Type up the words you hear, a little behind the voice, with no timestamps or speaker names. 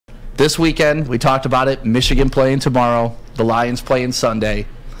This weekend, we talked about it, Michigan playing tomorrow, the Lions playing Sunday.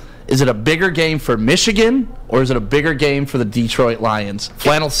 Is it a bigger game for Michigan, or is it a bigger game for the Detroit Lions?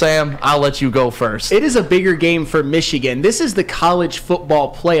 Flannel Sam, I'll let you go first. It is a bigger game for Michigan. This is the college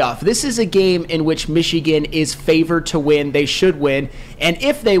football playoff. This is a game in which Michigan is favored to win. They should win. And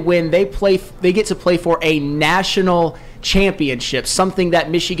if they win, they get to play for a national championship, something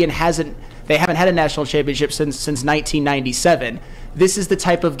that Michigan haven't had a national championship since 1997. This is the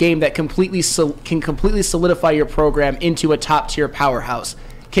type of game that can completely solidify your program into a top-tier powerhouse.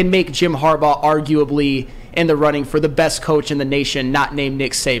 Can make Jim Harbaugh arguably in the running for the best coach in the nation, not named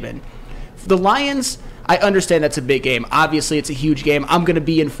Nick Saban. For the Lions, I understand that's a big game. Obviously, it's a huge game. I'm going to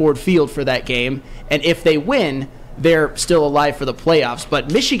be in Ford Field for that game. And if they win, they're still alive for the playoffs.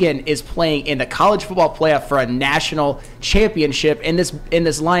 But Michigan is playing in the college football playoff for a national championship. In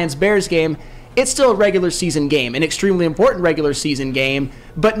this Lions-Bears game, it's still a regular season game, an extremely important regular season game,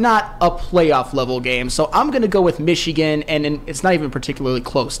 but not a playoff level game. So I'm going to go with Michigan, and it's not even particularly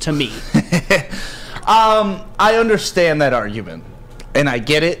close to me. I understand that argument, and I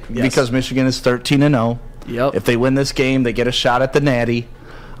get it because Michigan is 13-0. Yep. If they win this game, they get a shot at the Natty.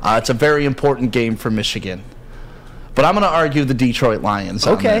 It's a very important game for Michigan. But I'm going to argue the Detroit Lions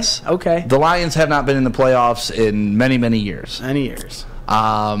on this. Okay. The Lions have not been in the playoffs in many, many years. Many years.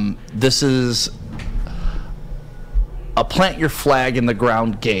 This is a plant your flag in the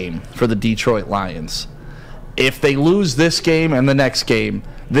ground game for the Detroit Lions. If they lose this game and the next game,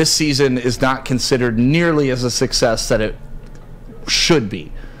 this season is not considered nearly as a success that it should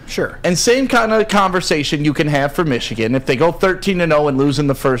be. Sure. And same kind of conversation you can have for Michigan if they go 13-0 and lose in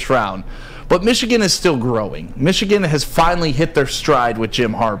the first round. But Michigan is still growing. Michigan has finally hit their stride with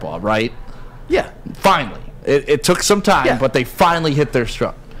Jim Harbaugh, right? Yeah. Finally. It took some time, but they finally hit their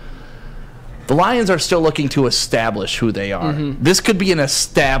stride. The Lions are still looking to establish who they are. This could be an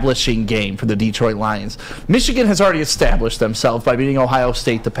establishing game for the Detroit Lions. Michigan has already established themselves by beating Ohio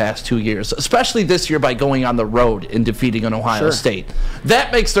State the past 2 years, especially this year by going on the road and defeating an Ohio State.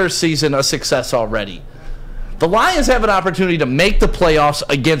 That makes their season a success already. The Lions have an opportunity to make the playoffs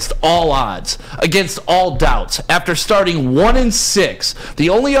against all odds, against all doubts, after starting 1-6. The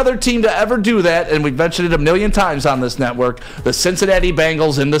only other team to ever do that, and we've mentioned it a million times on this network, the Cincinnati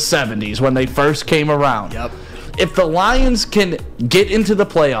Bengals in the 70s when they first came around. Yep. If the Lions can get into the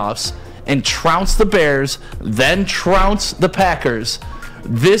playoffs and trounce the Bears, then trounce the Packers,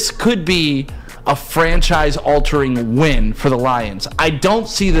 this could be a franchise-altering win for the Lions. I don't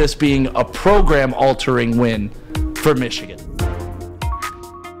see this being a program-altering win for Michigan.